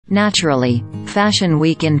Naturally, Fashion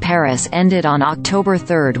Week in Paris ended on October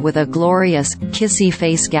 3 with a glorious,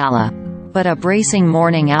 kissy-face gala. But a bracing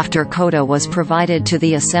morning after coda was provided to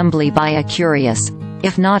the assembly by a curious,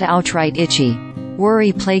 if not outright itchy,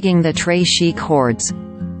 worry plaguing the tres-chic hordes.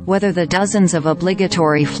 Whether the dozens of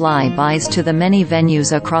obligatory fly-bys to the many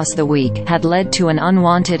venues across the week had led to an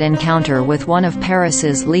unwanted encounter with one of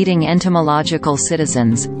Paris's leading entomological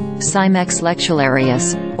citizens, Cimex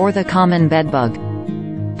lectularius, or the common bedbug.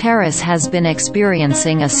 Paris has been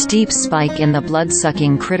experiencing a steep spike in the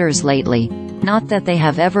blood-sucking critters lately, not that they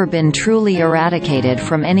have ever been truly eradicated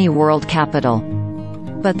from any world capital.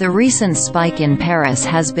 But the recent spike in Paris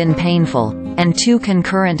has been painful, and two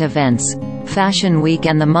concurrent events, Fashion Week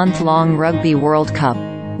and the month-long Rugby World Cup,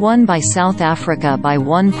 won by South Africa by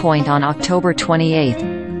 1 point on October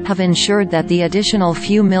 28, have ensured that the additional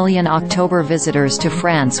few million October visitors to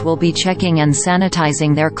France will be checking and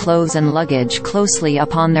sanitizing their clothes and luggage closely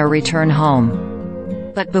upon their return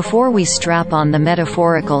home. But before we strap on the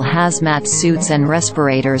metaphorical HAZMAT suits and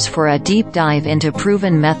respirators for a deep dive into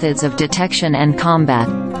proven methods of detection and combat,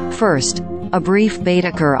 first, a brief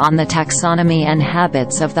Baedeker on the taxonomy and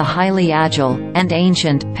habits of the highly agile, and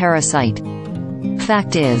ancient, parasite.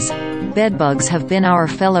 Fact is, bedbugs have been our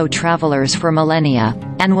fellow travelers for millennia,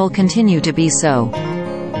 and will continue to be so.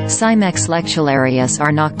 Cimex lectularius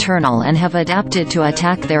are nocturnal and have adapted to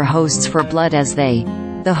attack their hosts for blood as they,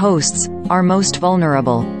 the hosts, are most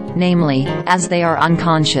vulnerable, namely, as they are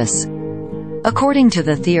unconscious. According to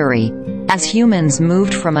the theory, as humans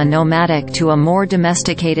moved from a nomadic to a more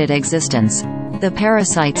domesticated existence, the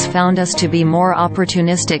parasites found us to be more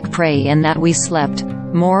opportunistic prey in that we slept,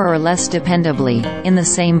 more or less dependably, in the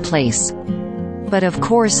same place. But of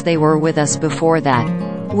course they were with us before that,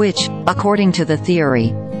 which, according to the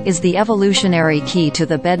theory, is the evolutionary key to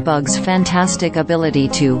the bedbug's fantastic ability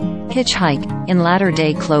to hitchhike, in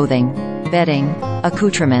latter-day clothing, bedding,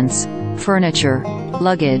 accoutrements, furniture,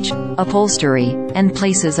 luggage, upholstery, and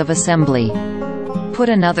places of assembly. Put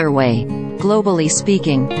another way, globally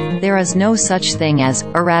speaking, there is no such thing as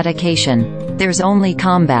eradication, there's only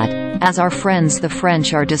combat, as our friends the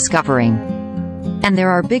French are discovering. And there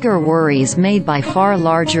are bigger worries made by far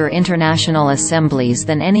larger international assemblies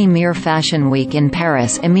than any mere Fashion Week in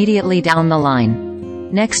Paris immediately down the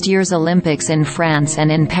line. Next year's Olympics in France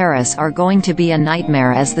and in Paris are going to be a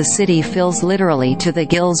nightmare as the city fills literally to the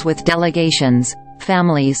gills with delegations,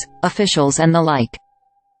 families, officials and the like.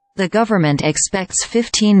 The government expects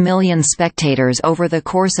 15 million spectators over the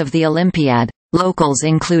course of the Olympiad, locals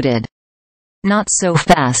included. Not so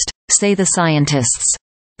fast, say the scientists.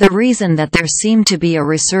 The reason that there seemed to be a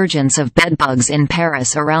resurgence of bedbugs in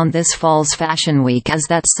Paris around this fall's Fashion Week is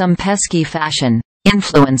that some pesky fashion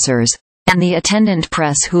influencers, and the attendant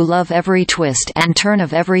press who love every twist and turn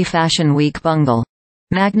of every Fashion Week bungle,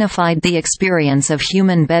 magnified the experience of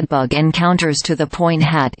human bedbug encounters to the point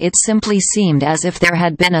that it simply seemed as if there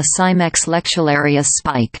had been a Cimex lectularius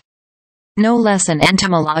spike. No less an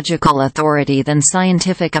entomological authority than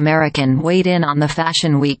Scientific American weighed in on the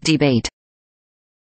Fashion Week debate.